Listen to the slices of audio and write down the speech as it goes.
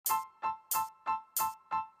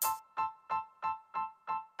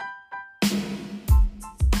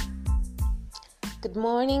Good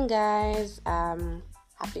morning, guys.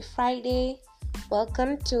 Happy Friday.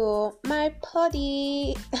 Welcome to my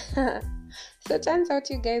poddy. So turns out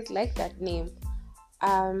you guys like that name.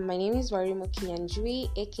 My name is Warimo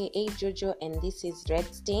Kinyanjui, aka Jojo, and this is Red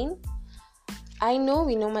Stain. I know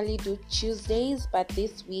we normally do Tuesdays, but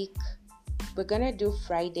this week we're gonna do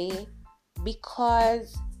Friday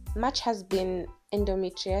because March has been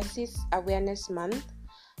Endometriosis Awareness Month.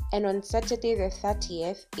 And on Saturday the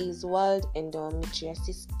 30th is World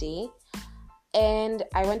Endometriosis Day. And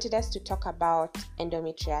I wanted us to talk about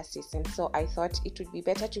endometriosis. And so I thought it would be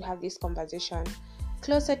better to have this conversation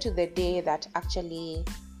closer to the day that actually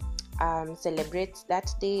celebrates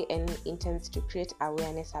that day and intends to create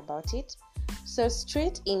awareness about it. So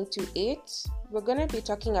straight into it, we're going to be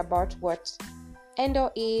talking about what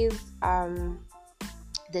endo is,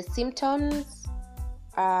 the symptoms,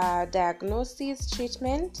 diagnosis,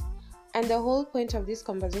 treatment, and the whole point of this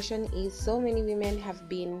conversation is so many women have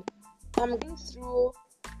been going through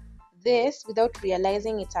this without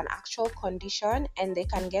realizing it's an actual condition and they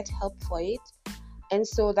can get help for it. And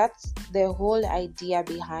so that's the whole idea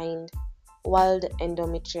behind World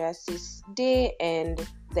Endometriosis Day and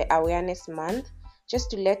the Awareness Month,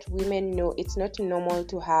 just to let women know it's not normal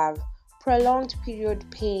to have prolonged period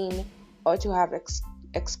pain or to have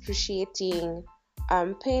excruciating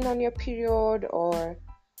pain on your period, or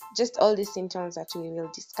just all the symptoms that we will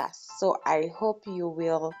discuss. So I hope you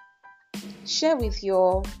will share with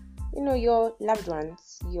your loved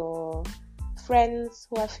ones, your friends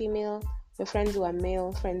who are female, your friends who are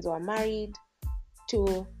male, friends who are married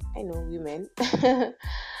to women,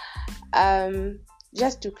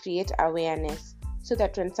 just to create awareness so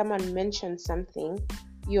that when someone mentions something,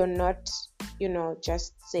 you're not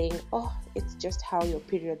just saying, oh, it's just how your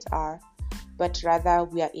periods are, but rather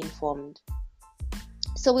we are informed.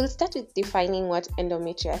 So we'll start with defining what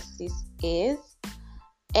endometriosis is,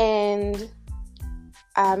 and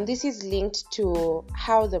this is linked to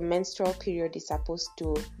how the menstrual period is supposed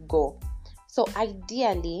to go. So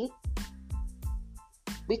ideally,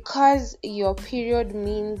 because your period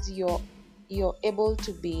means you're able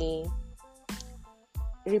to be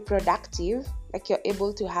reproductive, like you're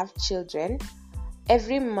able to have children,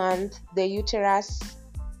 every month the uterus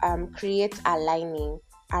creates a lining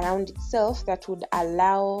around itself that would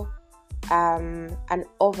allow an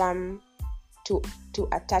ovum to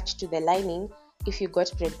attach to the lining if you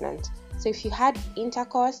got pregnant. So if you had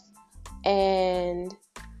intercourse and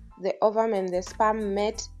the ovum and the sperm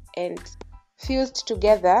met and fused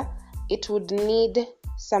together, it would need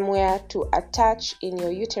somewhere to attach in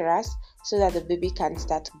your uterus so that the baby can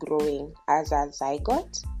start growing as a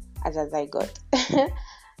zygote.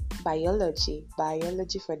 Biology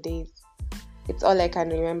for days. It's all I can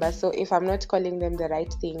remember. So if I'm not calling them the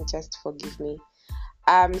right thing, just forgive me.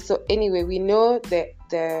 So anyway, we know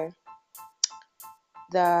the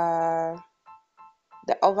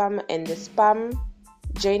ovum and the sperm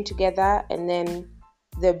join together and then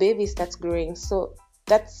the baby starts growing. So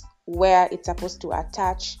that's where it's supposed to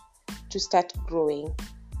attach to start growing.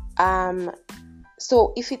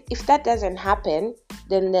 So if that doesn't happen,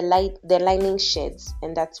 then the lining sheds,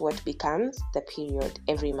 and that's what becomes the period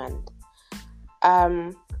every month.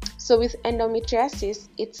 So with endometriosis,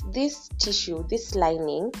 it's this tissue, this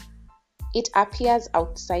lining, it appears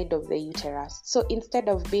outside of the uterus. So instead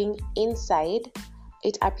of being inside,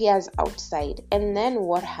 it appears outside. And then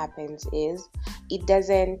what happens is it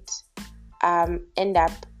doesn't end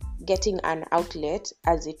up getting an outlet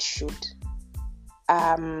as it should.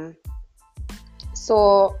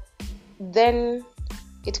 So then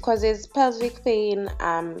it causes pelvic pain,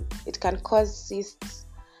 it can cause cysts,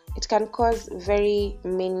 it can cause very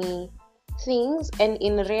many things, and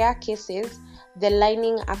in rare cases, the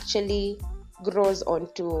lining actually grows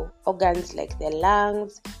onto organs like the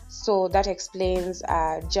lungs. So that explains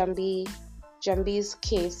Jambi's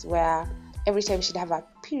case, where every time she'd have a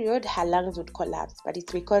period, her lungs would collapse, but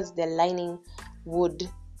it's because the lining would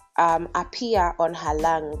appear on her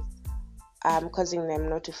lungs, causing them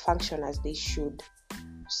not to function as they should.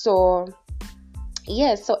 So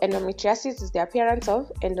so endometriosis is the appearance of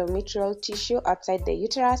endometrial tissue outside the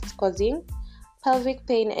uterus causing pelvic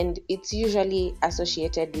pain, and it's usually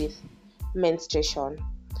associated with menstruation.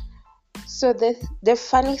 So the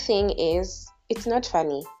funny thing is, it's not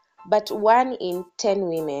funny, but 1 in 10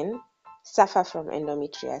 women suffer from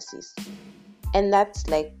endometriosis, and that's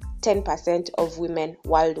like 10% of women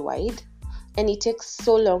worldwide, and it takes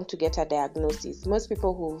so long to get a diagnosis. Most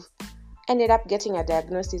people who've ended up getting a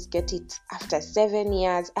diagnosis get it after 7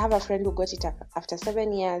 years. I have a friend who got it after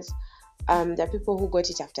 7 years. There are people who got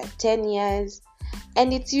it after 10 years.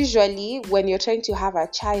 And it's usually when you're trying to have a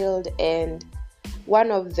child and one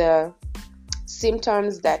of the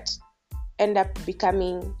symptoms that end up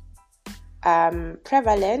becoming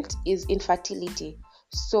prevalent is infertility.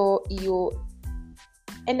 So you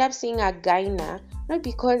end up seeing a gyna, not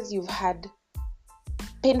because you've had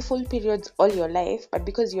painful periods all your life, but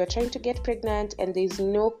because you are trying to get pregnant and there's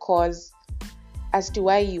no cause as to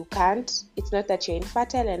why you can't. It's not that you're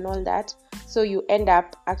infertile and all that. So you end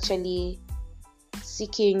up actually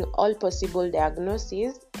seeking all possible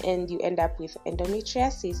diagnoses, and you end up with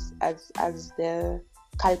endometriosis as the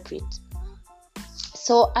culprit.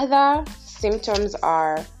 So other symptoms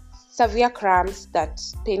are severe cramps that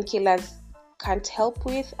painkillers can't help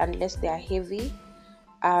with unless they are heavy,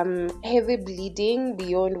 heavy bleeding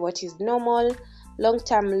beyond what is normal,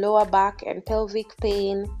 long-term lower back and pelvic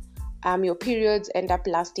pain, your periods end up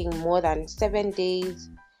lasting more than 7 days,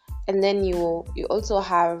 and then you also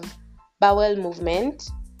have bowel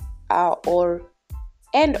movement or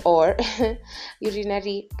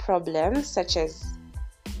urinary problems, such as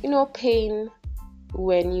pain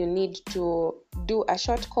when you need to do a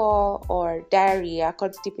short call, or diarrhea,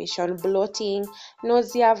 constipation, bloating,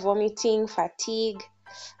 nausea, vomiting, fatigue.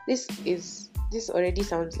 This already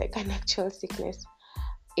sounds like an actual sickness.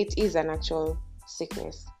 It is an actual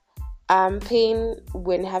sickness. Pain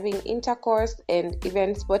when having intercourse, and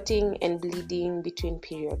even spotting and bleeding between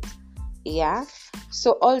periods. Yeah,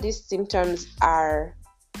 so all these symptoms are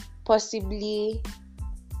possibly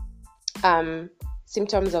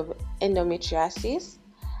symptoms of endometriosis,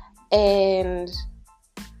 and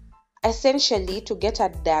essentially to get a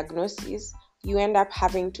diagnosis, you end up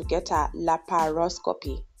having to get a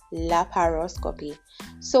laparoscopy.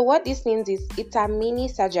 So what this means is it's a mini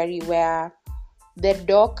surgery where the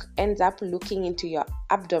doc ends up looking into your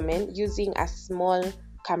abdomen using a small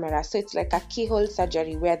camera. So it's like a keyhole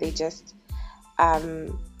surgery where they just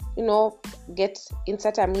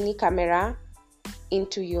insert a mini camera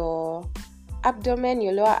into your abdomen,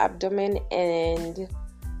 your lower abdomen, and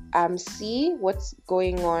see what's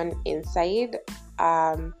going on inside,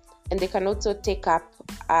 and they can also take up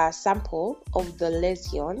a sample of the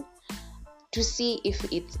lesion to see if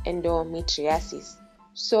it's endometriosis.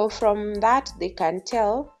 So from that they can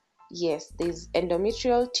tell, yes, there's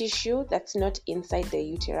endometrial tissue that's not inside the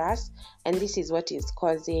uterus, and this is what is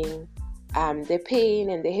causing the pain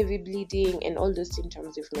and the heavy bleeding and all those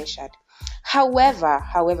symptoms we've mentioned. However,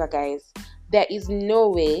 guys, there is no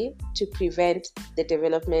way to prevent the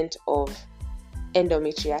development of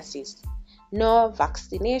endometriosis. No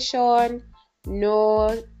vaccination,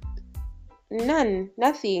 nothing.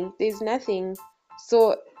 There's nothing.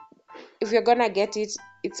 So if you're gonna get it,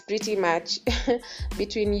 it's pretty much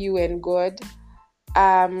between you and God,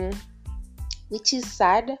 which is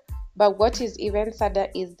sad. But what is even sadder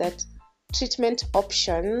is that treatment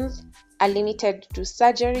options are limited to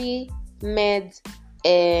surgery, meds,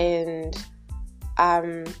 and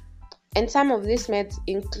some of these meds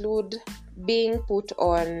include being put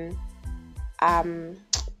on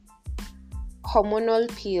hormonal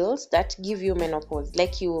pills that give you menopause,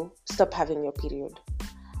 like you stop having your period,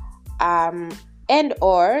 and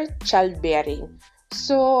or childbearing.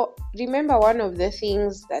 So remember, one of the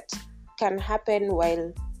things that can happen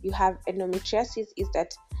while you have endometriosis is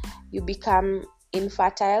that you become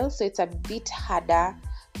infertile, so it's a bit harder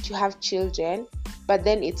to have children, but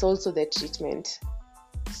then it's also the treatment.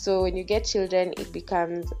 So when you get children, it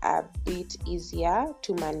becomes a bit easier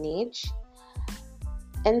to manage.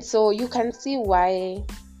 And so you can see why,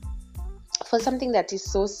 for something that is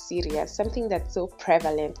so serious, something that's so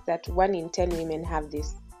prevalent, that 1 in 10 women have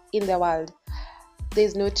this in the world,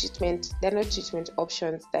 there's no treatment. There are no treatment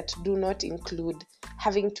options that do not include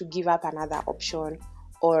having to give up another option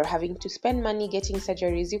or having to spend money getting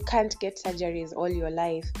surgeries. You can't get surgeries all your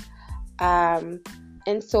life.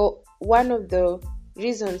 And so one of the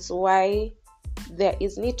reasons why there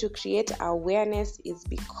is need to create awareness is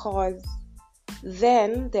because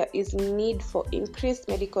then there is need for increased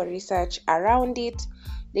medical research around it.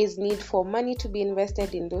 There's need for money to be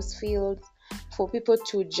invested in those fields, for people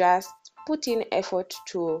to just put in effort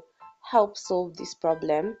to help solve this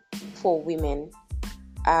problem for women.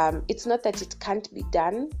 It's not that it can't be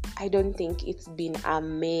done. I don't think it's been a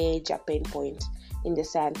major pain point in the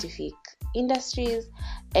scientific industries,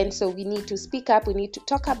 and so we need to speak up, we need to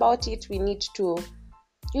talk about it, we need to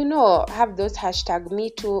have those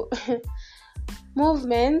 #MeToo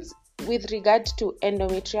movements with regard to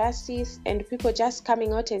endometriosis, and people just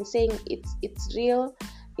coming out and saying it's real,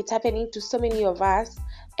 it's happening to so many of us,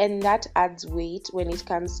 and that adds weight when it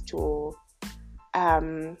comes to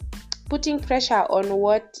putting pressure on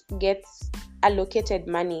what gets allocated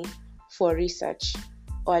money for research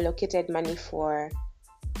or allocated money for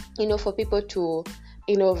for people to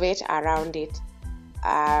innovate around it.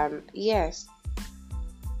 Yes.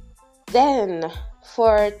 Then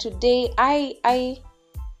for today, I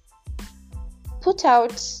put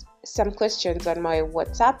out some questions on my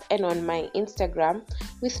WhatsApp and on my Instagram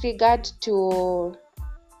with regard to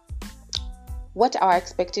what our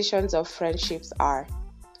expectations of friendships are.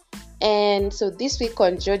 And so this week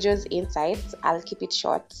on JoJo's Insights, I'll keep it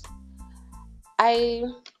short. I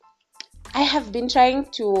have been trying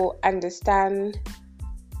to understand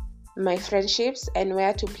my friendships and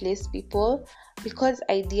where to place people, because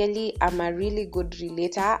ideally I'm a really good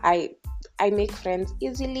relator. I make friends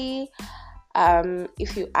easily.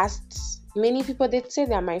 If you asked many people, they'd say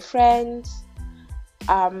they're my friends.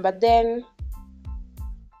 But then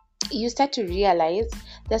you start to realize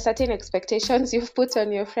there's certain expectations you've put on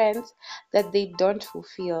your friends that they don't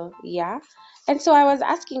fulfill. Yeah. And so I was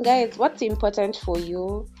asking guys, what's important for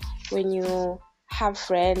you when you have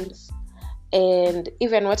friends? And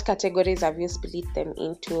even what categories have you split them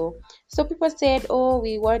into? So people said, oh,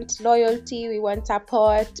 we want loyalty, we want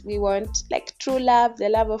support, we want like true love, the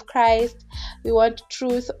love of Christ, we want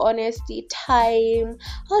truth, honesty, time,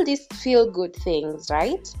 all these feel good things,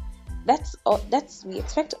 right? We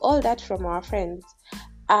expect all that from our friends.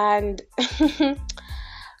 And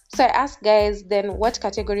so I asked guys, then what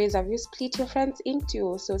categories have you split your friends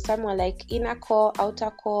into? So some were like inner core,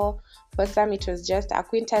 outer core. For some it was just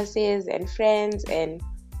acquaintances and friends, and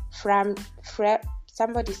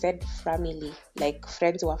somebody said family, like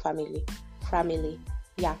friends who are family.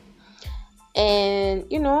 Yeah. And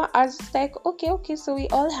I was like, okay, so we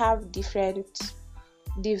all have different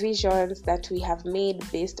divisions that we have made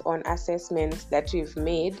based on assessments that we've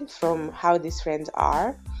made from how these friends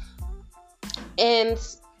are. And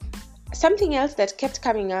something else that kept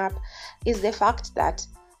coming up is the fact that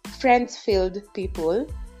friends failed people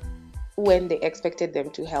when they expected them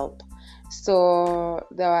to help. So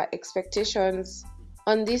there were expectations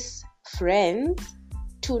on these friends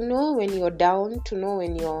to know when you're down, to know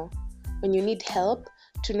when you need help,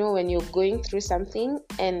 to know when you're going through something.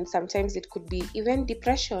 And sometimes it could be even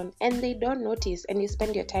depression, and they don't notice, and you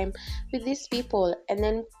spend your time with these people, and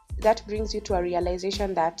then that brings you to a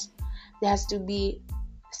realization that there has to be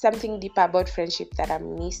something deeper about friendship that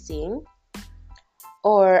I'm missing,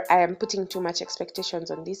 or I am putting too much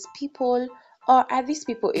expectations on these people, or are these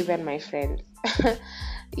people even my friends?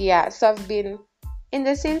 Yeah, so I've been in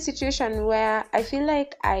the same situation where I feel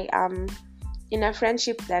like I am in a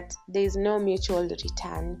friendship that there is no mutual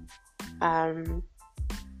return. I'm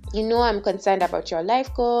concerned about your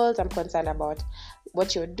life goals, I'm concerned about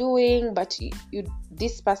what you're doing, but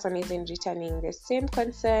this person isn't returning the same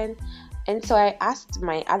concern. And so I asked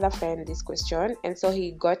my other friend this question, and so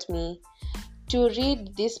he got me to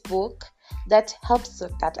read this book that helps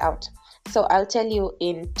sort that out. So I'll tell you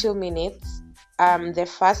in 2 minutes the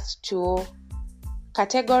first two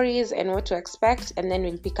categories and what to expect, and then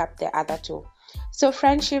we'll pick up the other two. So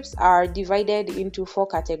friendships are divided into 4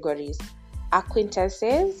 categories: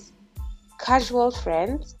 acquaintances, casual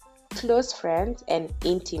friends, close friends, and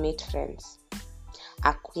intimate friends.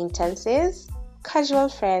 Acquaintances, casual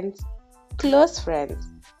friends, close friends,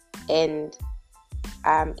 and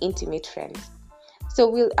intimate friends.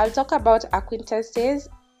 So I'll talk about acquaintances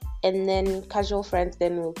and then casual friends,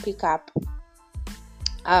 then we'll pick up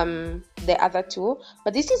the other two.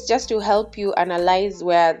 But this is just to help you analyze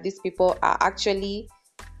where these people are actually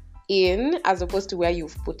in, as opposed to where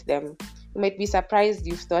you've put them. You might be surprised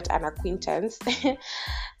you've thought an acquaintance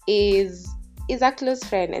is a close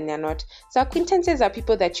friend, and they're not. So acquaintances are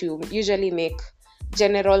people that you usually make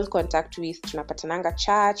general contact with. Tunapatananga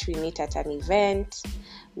church, we meet at an event,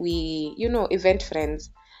 event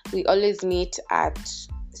friends. We always meet at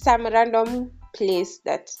some random place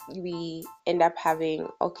that we end up having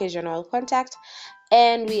occasional contact,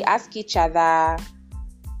 and we ask each other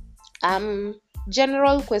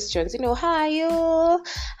general questions. How are you?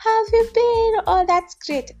 How have you been? Oh, that's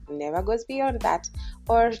great. Never goes beyond that.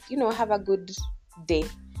 Or have a good day.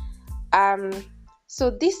 So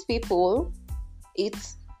these people,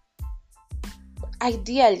 it's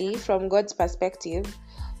ideally, from God's perspective,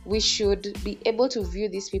 we should be able to view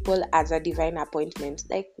these people as a divine appointment.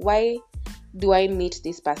 Like, why do I meet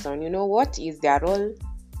this person? What is their role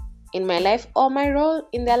in my life, or my role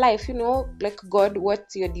in their life? Like, God,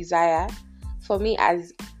 what's your desire for me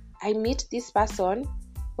as I meet this person?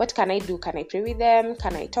 What can I do? Can I pray with them?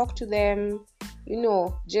 Can I talk to them?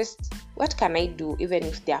 Just what can I do, even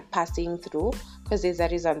if they are passing through? Because there's a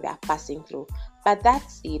reason they are passing through. But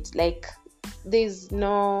that's it. Like, there's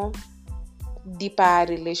no deeper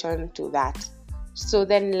relation to that. So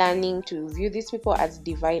then learning to view these people as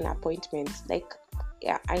divine appointments, like,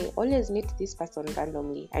 yeah, I always meet this person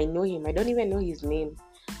randomly. I know him, I don't even know his name.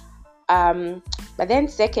 But then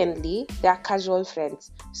secondly, there are casual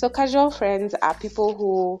friends. So casual friends are people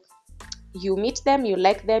who you meet them, you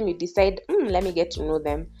like them, you decide, let me get to know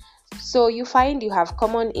them. So you find you have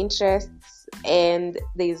common interests, and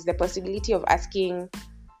there's the possibility of asking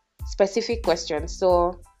specific questions.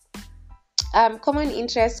 So common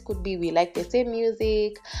interests could be we like the same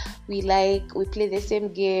music, we play the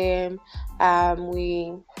same game,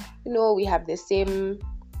 we have the same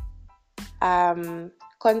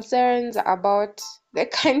concerns about the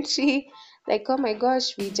country. Like, oh my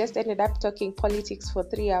gosh, we just ended up talking politics for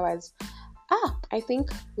 3 hours. I think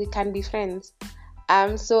we can be friends.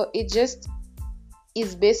 So it just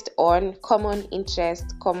is based on common interest,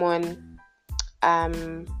 common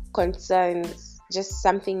concerns, just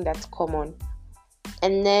something that's common.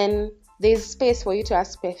 And then there's space for you to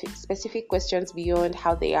ask specific questions beyond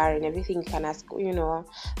how they are and everything. You can ask, where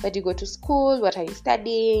do you go to school? What are you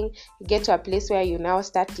studying? You get to a place where you now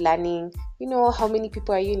start learning, how many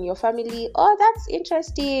people are you in your family? Oh, that's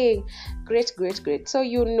interesting. Great. So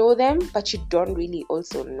you know them, but you don't really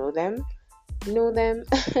also know them.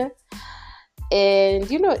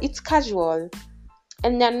 And it's casual.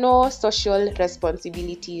 And there are no social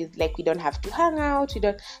responsibilities, like we don't have to hang out,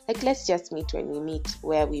 let's just meet when we meet,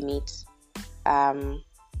 where we meet.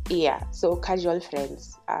 So casual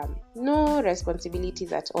friends, no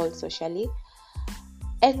responsibilities at all socially.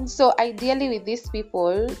 And so ideally with these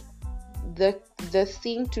people, the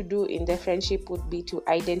thing to do in the friendship would be to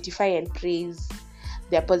identify and praise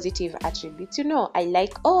their positive attributes. I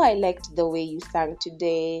liked the way you sang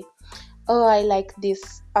today. Oh, I like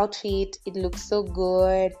this outfit, it looks so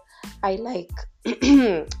good. I like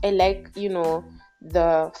the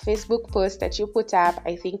Facebook post that you put up.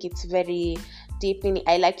 I think it's very deep.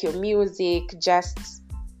 I like your music. Just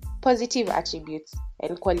positive attributes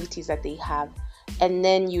and qualities that they have. And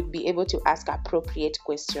then you'd be able to ask appropriate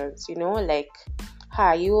questions, like, how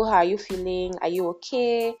are you feeling? Are you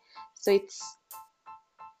okay? So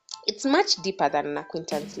it's much deeper than an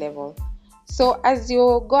acquaintance level. So as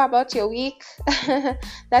you go about your week,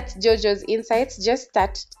 that's Jojo's insights. Just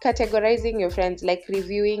start categorizing your friends, like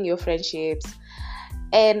reviewing your friendships.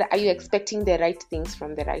 And are you expecting the right things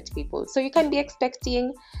from the right people? So you can be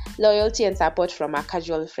expecting loyalty and support from a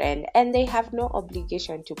casual friend, and they have no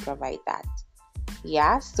obligation to provide that.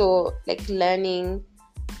 Yeah, so like learning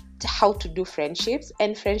how to do friendships,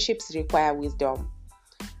 and friendships require wisdom.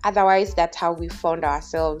 Otherwise, that's how we found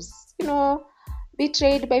ourselves,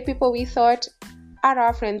 betrayed by people we thought are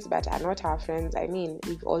our friends but are not our friends. I mean,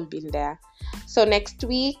 we've all been there. So next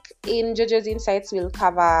week in Jojo's Insights, we'll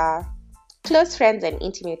cover close friends and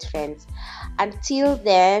intimate friends. Until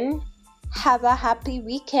then, have a happy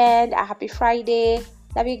weekend, a happy Friday.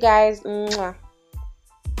 Love you guys. Mwah.